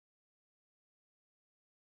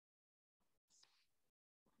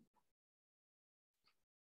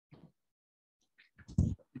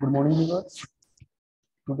Good morning, viewers.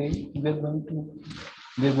 Today we are going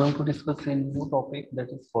to discuss a new topic, that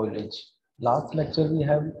is spoilage. Last lecture we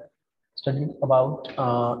have studied about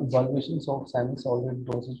evaluations of semi-solid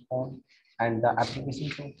dosage form and the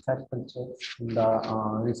applications of cell culture in the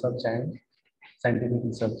research and scientific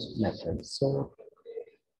research methods. So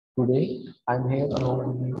today I'm here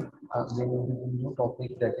along with you with a new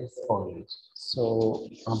topic, that is spoilage. So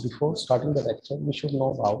before starting the lecture, we should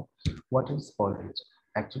know about what is spoilage.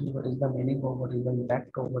 Actually, what is the meaning of, what is the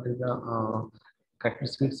impact of, what is the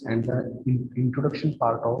characteristics and the introduction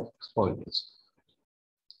part of spoilage.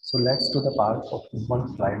 So let's do the part of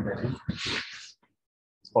one slide, that is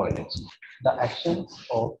spoilage. The actions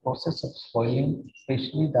or process of spoiling,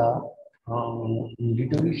 especially the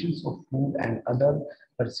deteriorations of food and other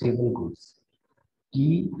perishable goods.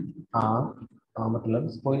 कि मतलब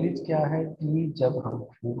spoilage क्या है कि जब हम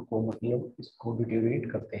food को मतलब इसको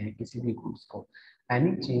डिटेरियोरेट करते हैं किसी भी गुड्स को,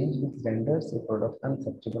 any change which renders A product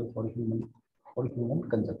unacceptable for human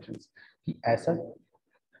consumption, कि ऐसा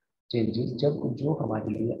चेंजेस जब जो हमारे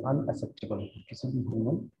लिए अनएक्सेप्टेबल हो किसी भी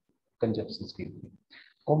ह्यूमन कंजप्शन के लिए.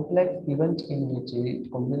 Complex events in which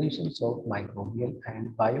combinations of microbial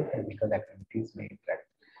and biochemical activities may interact.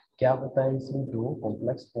 क्या होता है इसमें, जो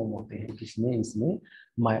कॉम्प्लेक्स फॉर्म होते हैं किसमें, इसमें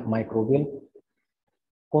microbial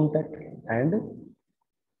contact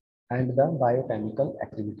and the biochemical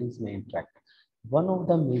activities may interact. One of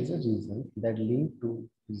the major reasons that lead to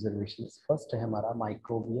preservations, first है हमारा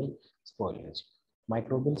microbial spoilage.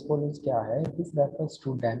 Microbial spoilage क्या है? This refers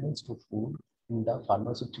to damage to food in the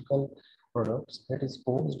pharmaceutical products that is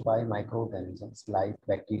caused by microorganisms like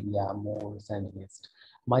bacteria, molds, and yeast.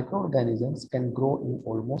 Microorganisms can grow in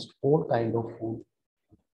almost all kinds of food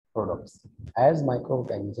products. As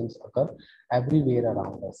microorganisms occur everywhere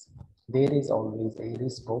around us, there is always a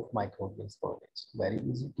risk of microbial spoilage. Very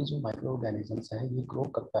easy कि जो microorganisms है ये grow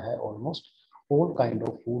करता है almost all kind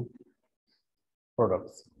of food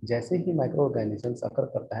products. जैसे ही microorganisms occur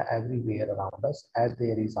करता है everywhere around us, as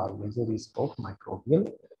there is always a risk of microbial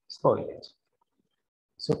spoilage.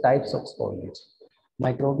 So types of spoilage: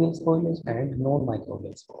 microbial spoilage and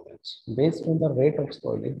non-microbial spoilage. Based on the rate of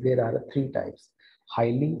spoilage, there are three types: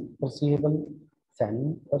 highly perceivable,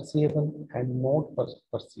 semi-perceivable, and not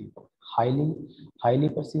perceivable. Highly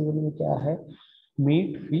perceivable में क्या है? Meat,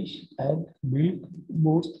 fish, egg, milk,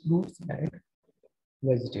 most fruits and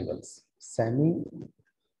vegetables.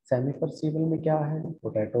 Semi-perceivable में क्या है?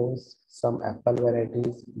 Potatoes, some apple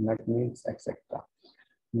varieties, nut meats, etc.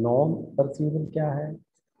 Non परसीबल क्या है?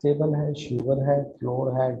 Stable है, sugar है,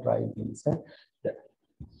 फ्लोर है, ड्राई बीन्स है.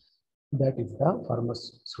 That is the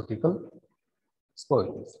pharmaceutical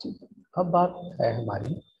spoilage. ठीक है, अब बात है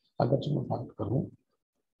हमारी, अगर जो मैं बात करूं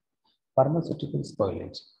फार्मास्यूटिकल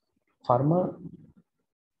स्पॉइलेज.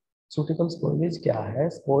 फार्मास्यूटिकल स्पॉइलेज क्या है?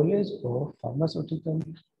 Spoilage of pharmaceutical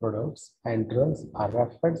products and drugs are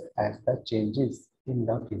referred as the changes in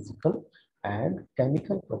the physical and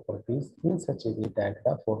chemical properties in such a way that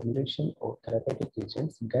the formulation of therapeutic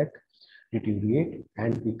agents get deteriorate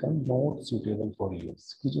and become not suitable for use.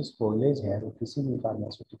 कि जो spoilage है वो किसी भी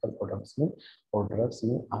pharmaceutical products में और drugs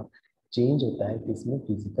में change होता है किसमें,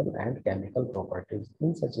 physical and chemical properties in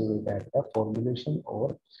such a way that the formulation or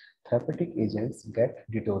therapeutic agents get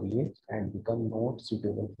deteriorate and become not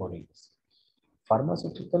suitable for use.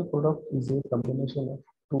 Pharmaceutical product is a combination of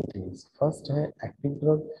two things. First है active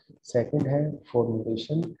drug, second है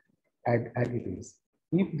formulation additives.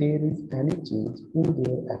 If there is any change in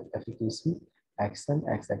their efficacy, action,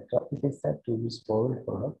 etc., it is said to be spoiled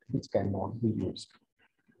product which cannot be used.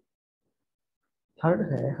 Third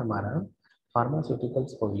है हमारा pharmaceutical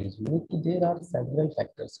spoilage में कि there are several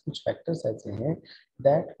factors. कुछ factors ऐसे हैं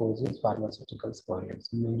that causes pharmaceutical spoilage.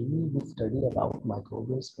 Mainly we study about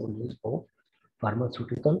microbial spoilage of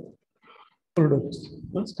pharmaceutical products.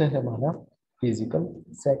 First है हमारा physical,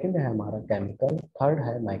 second है हमारा केमिकल, थर्ड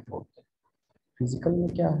है माइक्रोबियल. फिजिकल में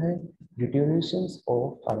क्या है? डिटेरियोरेशंस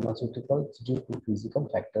of pharmaceuticals due to physical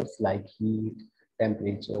factors like heat,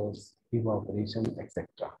 temperatures, evaporation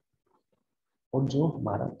etcetera. और जो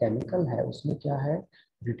हमारा केमिकल है उसमें क्या है?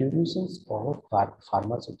 डिटेरियोरेशंस of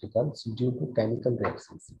pharmaceuticals due to chemical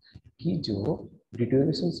reactions. कि जो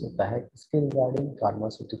डिटेरियोरेशंस होता है इसके regarding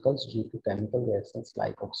pharmaceuticals due to chemical reactions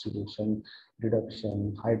like oxidation,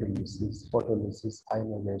 reduction, hydrolysis, photolysis,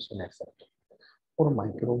 ionization etcetera. और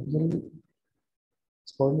माइक्रोबियल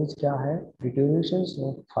स्पॉइलेज क्या है? डिटेरियोरेशंस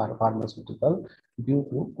of pharmaceutical due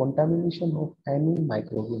to contamination of any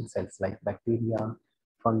microbial sales like bacteria,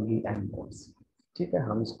 fungi and moulds. ठीक है,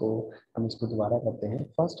 हम इसको दोबारा करते हैं.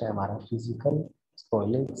 फर्स्ट है हमारा फिजिकल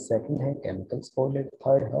स्पॉइलेज, सेकंड है केमिकल स्पॉइलेज,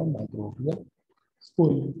 थर्ड है माइक्रोबियल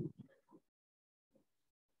स्पॉइलेज.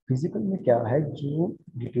 फिजिकल में क्या है, जो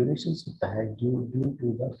डिटोरेशन होता है due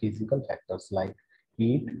to the physical factors like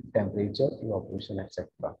heat, temperature, evaporation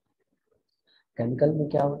etcetera. Chemical में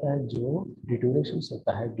क्या होता है, जो डिटोरेशन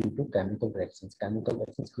होता है ड्यू टू केमिकल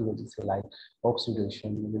रिएक्शंस की वजह से like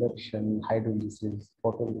oxidation, reduction, hydrolysis,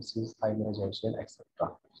 photolysis, ionization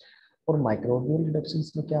etcetera. और माइक्रोबियल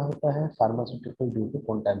रिडक्शंस में क्या होता है, pharmaceutical due to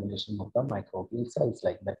contamination of the microbial sales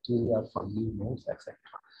like bacteria, fungi, moulds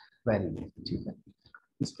etcetera. Very ठीक है।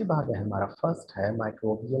 इसके बाद है हमारा फर्स्ट है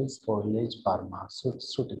माइक्रोबियल स्पॉइलेज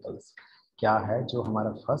फार्मास्यूटिकल्स। क्या है जो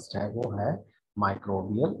हमारा फर्स्ट है, वो है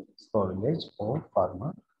माइक्रोबियल स्पॉइलेज और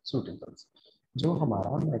फार्मास्यूटिकल्स। जो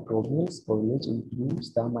हमारा microbial spoilage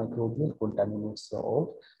includes the microbial contaminants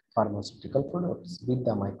of pharmaceutical products with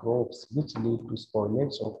the microbes which lead to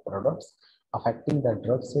spoilage of products affecting the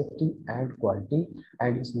drug safety and quality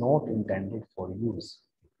and is not intended for use.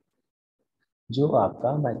 जो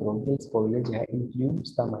आपका microbial spoilage है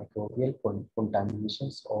includes the microbial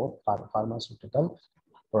contaminations of pharmaceutical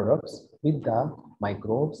products with the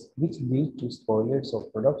microbes which lead to spoilage of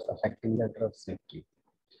products affecting the drug safety.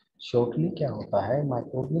 Shortly क्या होता है,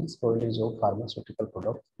 microbial spoilage of pharmaceutical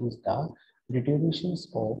product is the deterioration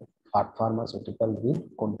of pharmaceutical with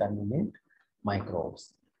contaminant microbes।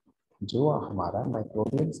 जो हमारा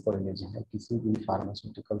microbial spoilage है किसी भी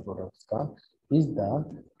pharmaceutical products का is the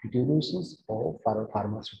deterioration of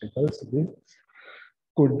pharmaceuticals with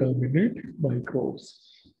contaminant microbes.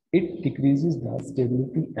 It decreases the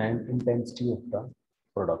stability and intensity of the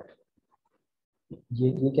product.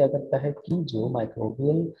 ये क्या करता है कि जो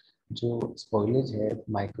माइक्रोबियल जो स्पॉइलेज है,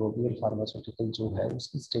 माइक्रोबियल फार्मास्यूटिकल जो है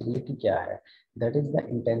उसकी स्टेबिलिटी क्या है, दैट इज द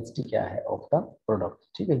इंटेंसिटी क्या है ऑफ द प्रोडक्ट।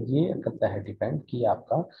 ठीक है, ये करता है डिपेंड कि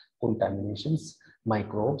आपका कंटामिनेशंस,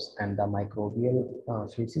 microbes and the microbial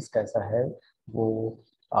faces कैसा है, वो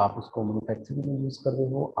आप उसको मैन्युफैक्चरिंग में यूज कर रहे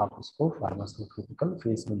हो, आप उसको फार्मास्यूटिकल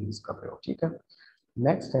फेस में यूज कर रहे हो। ठीक है,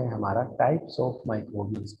 नेक्स्ट है हमारा types of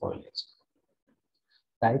microbial spoilage.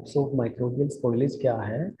 Types of microbial spoilage क्या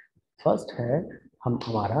है, फर्स्ट है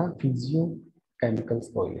हमारा फिजियो केमिकल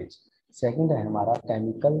स्पॉइलेज, सेकंड है हमारा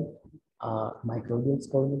केमिकल माइक्रोबियल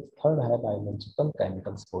स्पॉइलेज, थर्ड है बायोलॉजिकल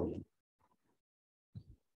केमिकल स्पॉइलेज।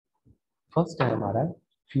 फर्स्ट है हमारा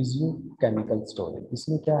फिजियो केमिकल स्टोरेज,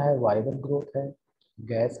 इसमें क्या है, वायरल ग्रोथ है,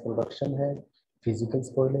 गैस प्रोडक्शन है, फिजिकल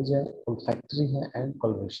स्पॉइलेज है, फैक्ट्री है एंड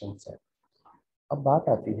कोलरेशन है। अब बात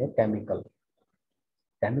आती है केमिकल।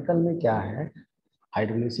 केमिकल में क्या है,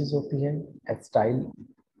 हाइड्रोलिसिस होती है, acetyl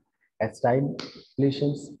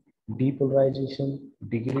एस्टाइलेशंस, depolarisation,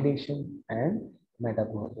 degradation and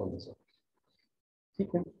metabolism.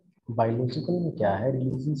 ठीक है, बायोलॉजिकल में क्या है,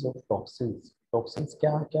 रिलीजेस ऑफ टॉक्सिन्स। टॉक्सिन्स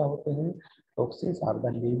क्या क्या होते हैं, toxins are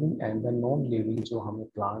the living and the non living जो हमें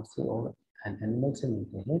प्लांट से और एनिमल से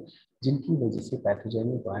मिलते हैं, जिनकी वजह से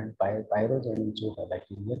पैथोजेनिक एंड पायरोजेनिक जो है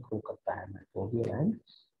बैक्टीरिया ग्रो करता है, microbial and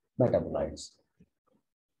metabolites.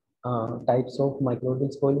 Types of microbial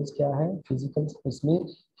spoilage क्या है, फिजिकल, इसमें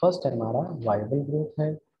फर्स्ट है हमारा वायरल ग्रोथ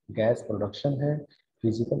है, गैस प्रोडक्शन है,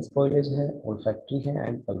 फिजिकल स्पॉइलेज है, ओल्फैक्टरी है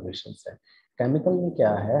एंड कल्वेशन है। केमिकल में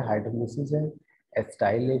क्या है, हाइड्रोलिसिस है,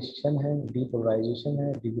 एस्टाइलेशन है, डीपोलराइजेशन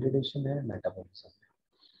है, डिग्रेडेशन है, मेटाबॉलिज्म है।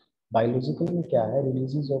 बायोलॉजिकल में क्या है,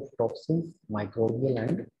 releases of toxins, microbial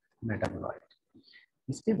and metabolite.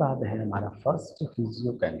 इसके बाद है हमारा फर्स्ट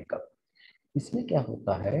फिजियोकेमिकल। इसमें क्या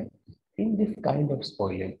होता है, in this kind of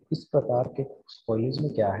spoilage, इस प्रकार के स्पॉइलेज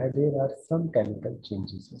में क्या है, there are some chemical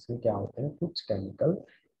changes. इसमें क्या होते हैं, कुछ केमिकल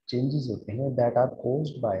चेंजेस होते हैं that are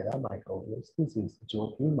caused by the microbial species, जो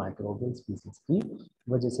कि माइक्रोबियल स्पीसीज की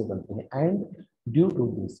वजह से बनते हैं। एंड ड्यू टू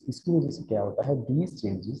दिस, इसकी वजह से क्या होता है, these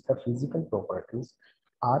changes the physical properties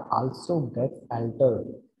are also get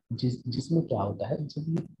Altered. जिसमें क्या होता है, जब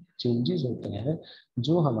ये चेंजेस होते हैं,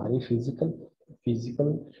 जो हमारी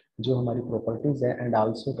फिजिकल जो हमारी प्रॉपर्टीज है, and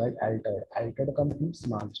also get Altered. Altered का मतलब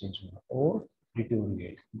स्मॉल चेंज होना और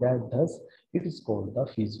deteriorate, that thus it is called the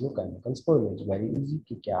physiochemical spoilage. Very easy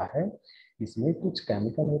कि क्या है, इसमें कुछ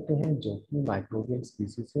केमिकल होते हैं जो कि माइक्रोबियल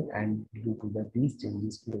स्पीसीज से, and due to the these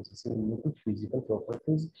changes की वजह से उनमें कुछ फिजिकल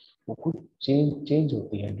प्रॉपर्टीज वो कुछ चेंज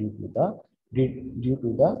होती है due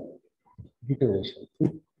to the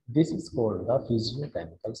deterioration. This is called the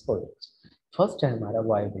physiochemical spoilage. First है हमारा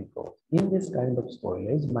viral growth. In this kind of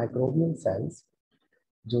spoilage microbial sales,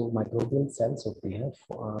 जो माइक्रोबियल सेल्स होती है,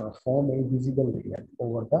 form A visible layer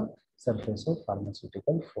over the surface of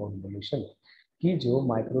pharmaceutical formulation. की जो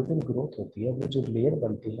microbial growth होती है, वो जो लेयर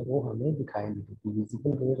बनती है वो हमें दिखाई नहीं देती,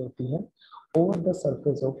 विजिबल लेयर होती है over the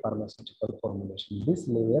surface of pharmaceutical formulation. This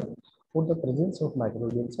layer for the presence of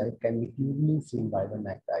microbial cell can be clearly seen by the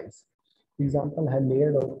naked eyes. Example है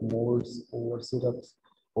layered of molds or syrups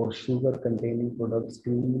or sugar containing products,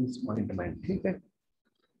 creams, ointment। ठीक है,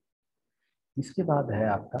 इसके बाद है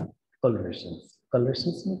आपका कलरेशंस।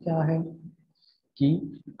 कलरेशंस में क्या है कि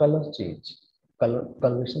कलर चेंज,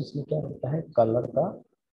 कलरेशंस में क्या होता है, कलर का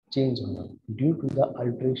चेंज होना due to the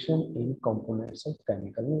alteration in components of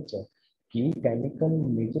chemical nature, कि केमिकल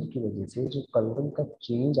नेचर की वजह से जो कलरिंग का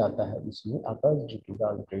चेंज आता है उसमें आता है due to the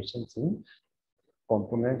alteration in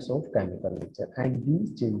components of chemical nature, and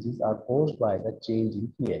these changes are caused by the change in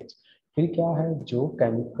pH। फिर क्या है, जो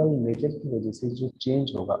केमिकल नेचर की वजह से जो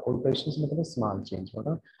चेंज होगा, ऑल्ट्रेशन मतलब स्मॉल चेंज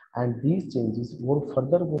होगा, एंड दीज चेंजेस वो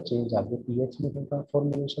फर्दर वो चेंज आगे पीएच में होगा,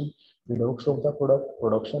 formulation, reduction of the product,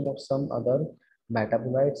 production of some other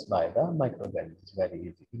metabolites by the microorganism. Very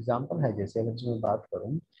easy example है, जैसे अगर जो मैं बात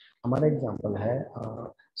करूं, हमारा एग्जांपल है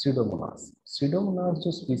सीडोमोनास। सीडोमोनास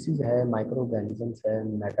जो स्पीसीज है, माइक्रो ऑर्गेनिजम्स है,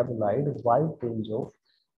 metabolite wide range of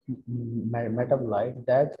metabolite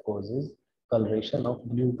that causes colouration of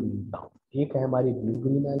blue green brown. एक है हमारी ब्लू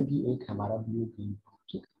ग्रीन एल्गी, एक है हमारा ब्लू ग्रीन,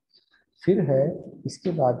 ठीक। फिर है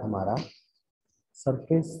इसके बाद हमारा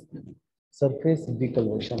surface surface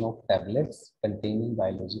decoloration of tablets containing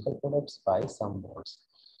biological products by some modes,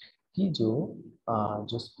 कि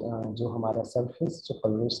जो हमारा सरफेस जो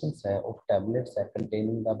कलरेशंस है ऑफ टैबलेट्स है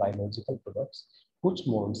कंटेनिंग द बायोलॉजिकल प्रोडक्ट्स, कुछ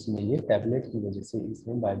मोड्स में ये टैबलेट की वजह से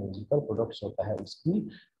इसमें बायोलॉजिकल प्रोडक्ट्स होता है उसकी,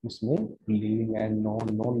 उसमें living and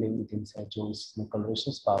non non living things है जो इसमें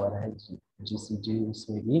कलरेशंस पावर है,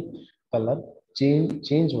 जिसमें भी कलर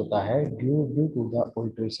चेंज होता है due due to the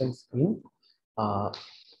ऑल्ट्रेशंस in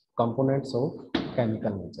components of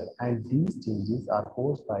chemical nature, and these changes are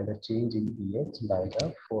caused by the change in pH, by the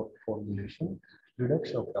formulation,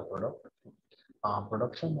 reduction of the product,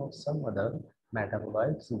 production of some other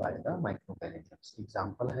metabolites by the microorganisms।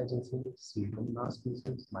 Example है जैसे Pseudomonas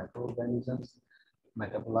species, microorganisms,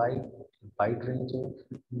 metabolite, wide range of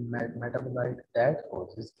metabolite that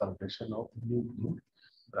causes coloration of blue, green,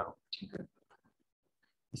 brown, ठीक है।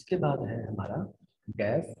 इसके बाद है हमारा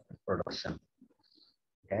gas production.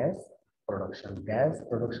 Gas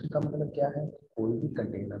production का मतलब क्या है, कोई भी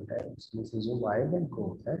कंटेनर है उसमें से जो वायलेंट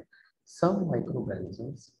ग्रोथ है, some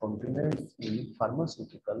microorganisms components in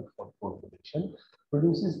pharmaceutical formulation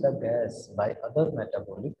produces the gas by other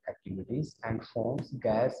metabolic activities and forms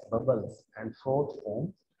gas bubbles and froth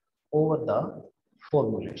forms over the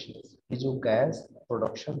formulations। ये जो गैस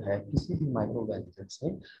प्रोडक्शन है किसी भी माइक्रो ऑर्गेनिज्म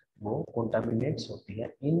से, वो contaminates होती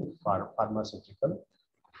है इन फार्मास्यूटिकल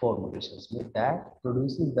formulations में, that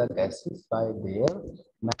produces the gases by their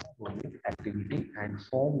metabolic activity and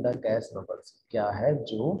form the gas bubbles। क्या है,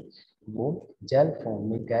 जो वो जेल फॉर्म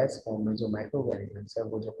में, गैस फॉर्म में जो माइक्रो ऑर्गेनिजम्स है,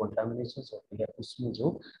 वो जो कंटामिनेशन होती है उसमें जो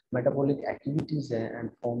मेटाबॉलिक एक्टिविटीज है and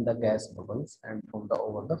form the gas bubbles and form the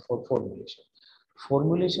over the formulation।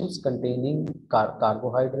 Formulations containing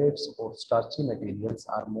carbohydrates or starchy materials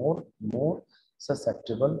are more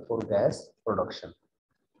susceptible for gas production।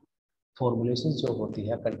 Formulation जो होती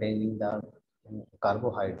है कंटेनिंग द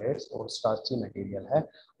कार्बोहाइड्रेट्स और स्टार्ची मटेरियल है,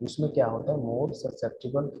 उसमें क्या होता है, more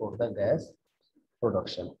susceptible for the gas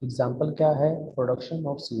production. Example क्या है, production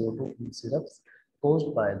of CO2 in syrups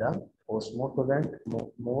caused by the osmotorant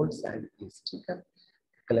molds and yeast, ठीक है।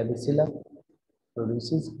 क्लेबिसिला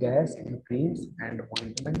produces gas in creams and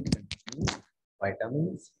ointment containing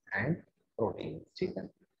vitamins and proteins, ठीक है।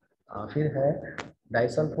 फिर है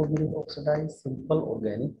डाइसल्फोनिल oxidise simple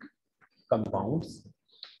organic compounds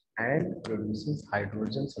and produces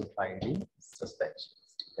hydrogen sulfide in suspension,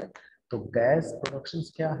 ठीक है। तो gas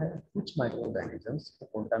productions क्या है, कुछ माइक्रो ऑर्गेनिजम्स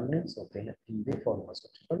कंटामिनेट्स होते हैं इन द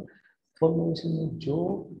फार्मास्यूटिकल फॉर्मुलेशन में, जो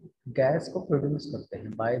गैस को प्रोड्यूस करते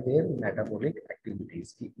हैं बाय देयर मेटाबॉलिक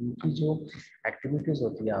एक्टिविटीज, की उनकी जो एक्टिविटीज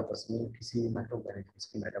होती है आपस में किसी माइक्रो ऑर्गेनिजम्स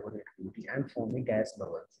की metabolic activity and forming gas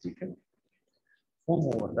bubbles, ठीक है। form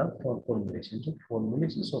over the formulation। जो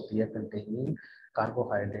formulations होती है containing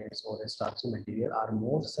carbohydrates और starchy material are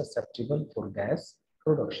more susceptible for gas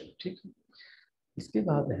production, ठीक है। इसके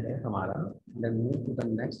बाद है हमारा then move to the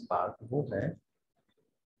next part, वो है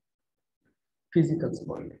फिजिकल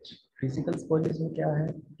स्पॉइलेज। फिजिकल स्पॉइलेज में क्या है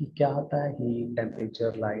कि क्या आता है, हीट,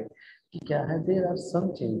 टेम्परेचर, लाइट, कि क्या है, there are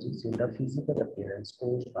some changes in the physical appearance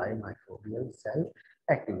caused by microbial cell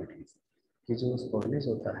activities. कि जो स्पॉइलेज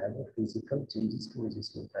होता है वो फिजिकल चेंजेस की वजह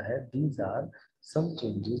से होता है। These are some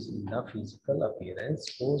changes in the physical appearance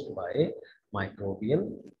caused by microbial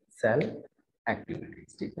cell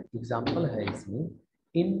activities, ठीक है। एग्जांपल है इसमें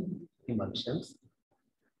इन emulsions,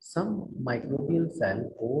 some microbial cell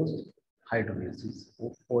caused hydrolysis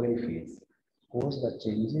of oil phase cause the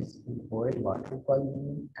changes in oil water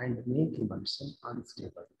volume and make emulsion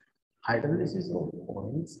unstable। Hydrolysis of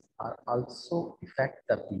oils are also affect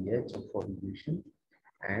the pH of formulation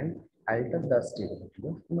and alter the stability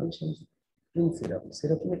of emulsions। in syrup,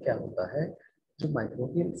 syrup में क्या होता है, जो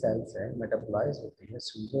microbial sales है metabolise होती है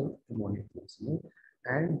sugar molecules में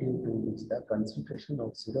and due to which the concentration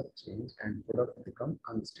of syrup change and product become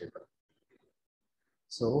unstable.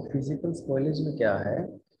 So physical spoilage में क्या है?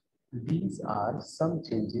 These are some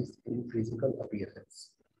changes in physical appearance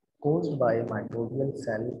caused by microbial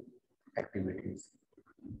cell activities.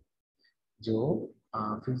 जो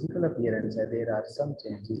physical appearance है, there are some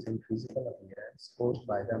changes in physical appearance caused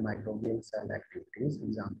by the microbial cell activities.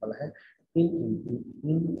 Example है in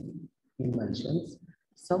emulsions.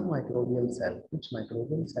 Some microbial cell, कुछ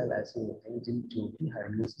microbial cell ऐसे होते हैं जिन जो कि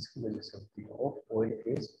hydrolysis की वजह से होती है of oil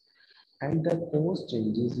phase and the cause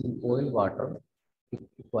changes in oil water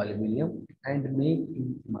equilibrium and make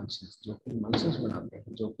emulsions, जो कि इमल्शंस बनाते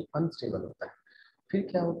हैं जो कि अनस्टेबल होता है। फिर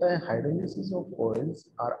क्या होता है? Hydrolysis of oils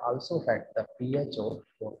are also affect the pH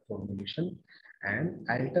of formulation and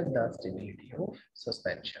alter the stability of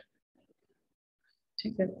suspension.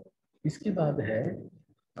 ठीक है, इसके बाद है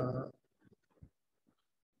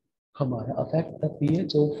हमारा affect the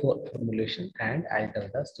pH of formulation and alter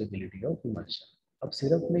the stability of emulsion. अब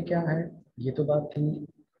सिरप में क्या है? ये तो बात थी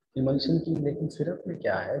इमल्शन की, लेकिन सिरप में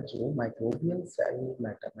क्या है? जो माइक्रोबियल सेल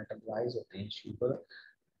मेटाबोलाइज होते हैं शुगर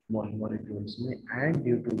molecules में and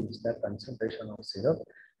due to which the concentration of syrup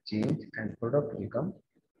change and product become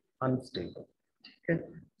unstable। ठीक है,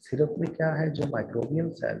 सिरप में क्या है? जो माइक्रोबियल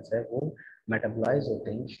सेल्स है वो मेटाबोलाइज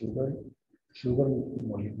होते हैं शुगर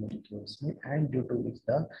molecules में and due to which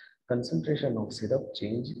the concentration of syrup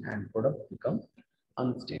change and product become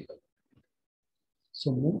unstable।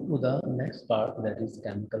 So move to the next part, that is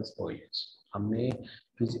chemical spoilage। हमने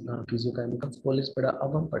फिजियोकेमिकल स्पॉइलेज पढ़ा,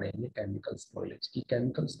 अब हम पढ़ेंगे केमिकल स्पॉइलेज की।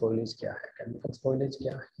 केमिकल स्पॉइलेज क्या है? Chemical spoilage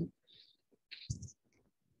क्या है?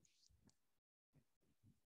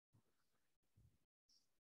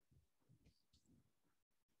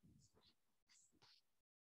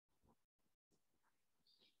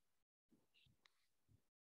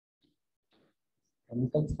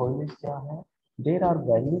 केमिकल स्पॉइलेज क्या है? There are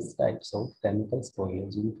various types of chemical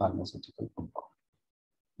spoilage in pharmaceutical compound.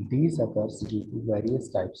 These occurs due to various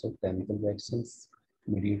types of chemical reactions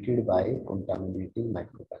mediated by contaminating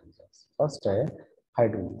microorganisms. First है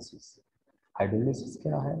hydrolysis। Hydrolysis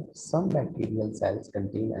क्या है? सम bacterial cells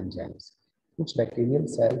contain enzymes. कुछ bacterial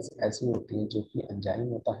cells ऐसी होती हैं जो कि enzyme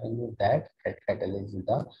होता है that catalyse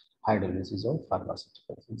the hydrolysis of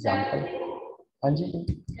pharmaceuticals. Example, हाँ जी,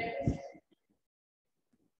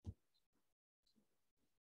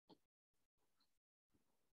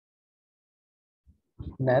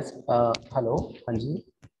 नेक्स्ट, हेलो, हाँ जी,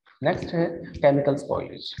 नेक्स्ट है केमिकल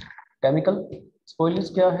स्पॉइलेज। केमिकल स्पॉइलेज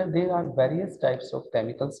क्या है? There are various types of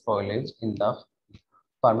chemical spoilage in the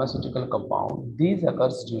pharmaceutical compound. These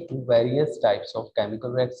occurs due to various types of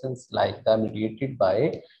chemical reactions like the mediated by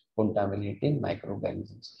contaminating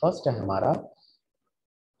microorganisms. First है हमारा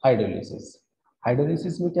hydrolysis.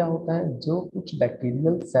 Hydrolysis में क्या होता है? जो कुछ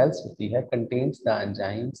बैक्टीरियल सेल्स होती है contains the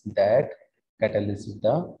enzymes that catalysis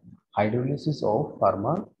the hydrolysis of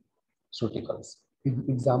pharmaceuticals.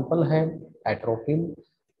 Example है atropine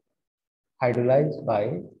hydrolyzed by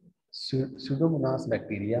Pseudomonas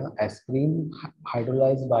bacteria, aspirin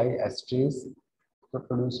hydrolyzed by estrase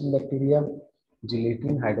producing bacteria,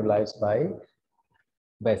 gelatin hydrolyzed by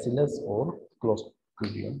Bacillus or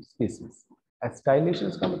Clostridium species।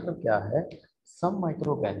 Acetylation का मतलब क्या है? Some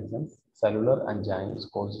microorganisms cellular enzymes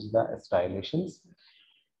causes the acetylations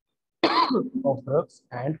of drugs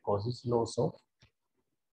and causes loss of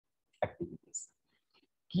activities।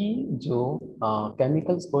 कि जो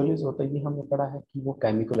chemical spoilage होता है, ये हमने पढ़ा है कि वो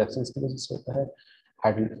केमिकल रिएक्शंस की वजह से होता है।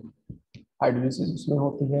 हाइड्रोलिसिस उसमें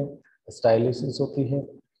होती है, स्टाइलिसिस होती है,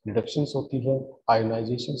 रिडक्शंस होती है,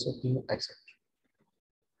 आयोनाइजेशंस होती है, एक्सेट्रा।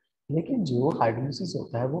 लेकिन जो हाइड्रोलिसिस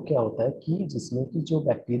होता है वो क्या होता है कि जिसमें कि जो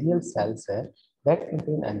बैक्टीरियल सेल्स है दैट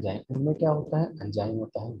कंटेन एंजाइम, उनमें क्या होता है? एंजाइम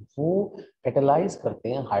होता है, वो कैटलाइज करते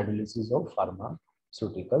हैं हाइड्रोलिसिस ऑफ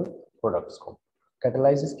फार्मास्यूटिकल प्रोडक्ट्स को।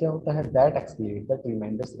 कैटलाइसिस क्या होता है? That execute the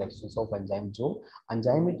tremendous reactions of enzyme. जो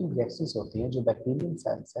एंजाइमेटिक रिएक्शंस होती हैं जो बैक्टीरियल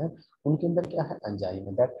सेल्स हैं उनके अंदर क्या है? एंजाइम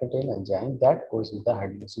है, that contain enzyme that causes the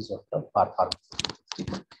hydrolysis of the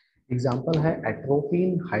pharmaceutical. Example है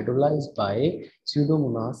atropine hydrolyse bye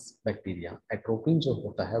Pseudomonas bacteria. Atropine जो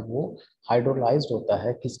होता है वो हाइड्रोलाइज्ड होता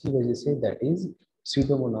है किसकी वजह से? That is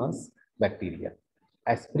Pseudomonas bacteria.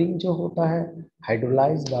 Aspirin जो होता है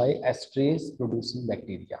हाइड्रोलाइज्ड बाय एस्ट्रेस प्रोड्यूसिंग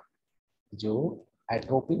बैक्टीरिया। जो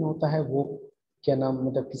एट्रोपिन होता है वो क्या नाम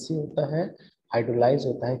मतलब किससे होता है? हाइड्रोलाइज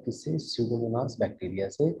होता है किससे? स्यूडोमोनास बैक्टीरिया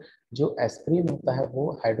से। जो एस्प्रिन होता है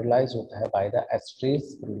वो हाइड्रोलाइज होता है बाय द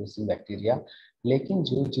एस्ट्रेस प्रोड्यूसिंग बैक्टीरिया। लेकिन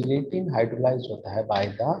जो जिलेटिन हाइड्रोलाइज होता है by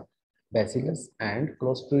the bacillus and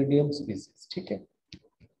clostridium species. ठीक है,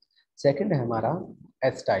 सेकंड है हमारा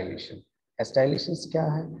एस्टाइलेशन। एस्टाइलेशन क्या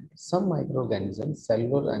है? सम microorganism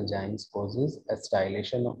cellular enzymes causes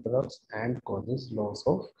एस्टाइलेशन of drugs and causes loss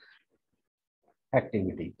of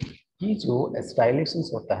activity. ये जो एस्टाइलेशन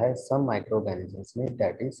होता है सम माइक्रोऑर्गेनिज्म्स में,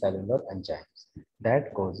 that is cellular enzymes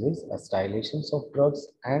that causes एस्टाइलेशन of drugs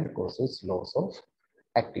and causes loss of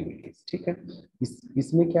activities. ठीक है,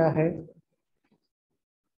 इसमें क्या है?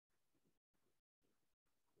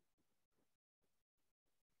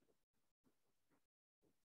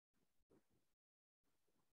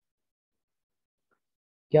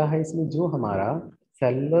 क्या है इसमें? जो हमारा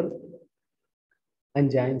सेलुलर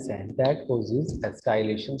एंजाइम्स हैं that causes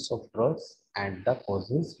एस्टाइलेशन of drugs and the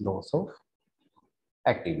causes loss of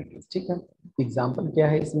activities. ठीक है, एग्जांपल क्या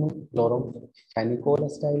है इसमें? क्लोरोफेनिकोल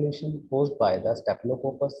एस्टाइलेशन caused by the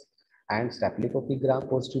staphylococcus and staphylococcus gram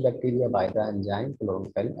positive bacteria by the enzyme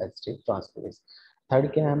chlorophyll acetate transferase।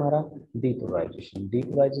 Third क्या है हमारा? डीपोलाइजेशन।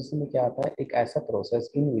 डीपोलाइजेशन में क्या आता है? एक ऐसा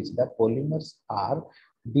process in which the polymers are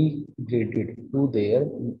degraded to their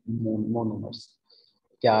monomers.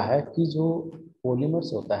 क्या है कि जो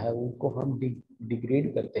पॉलीमर्स होता है उनको हम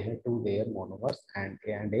डिग्रेड करते हैं to their monomers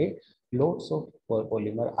and A loads of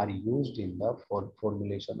polymer are used in the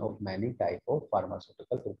formulation of many type of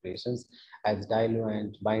pharmaceutical preparations as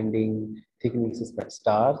diluent, binding, thickening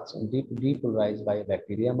starch, depolarized by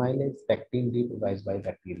bacteria amylase, pectin depolarized by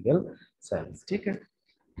bacterial cells। ठीक है,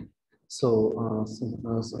 so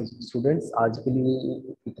students आज के लिए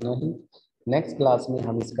इतना ही। Next class में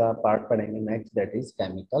हम इसका part पढ़ेंगे next, that is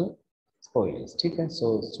chemical spoilage. ठीक है,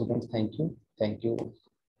 so students thank you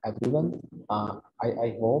everyone.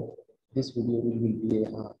 I hope this video will be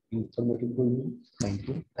informative to you. Thank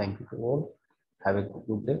you to all. Have a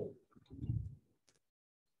good day.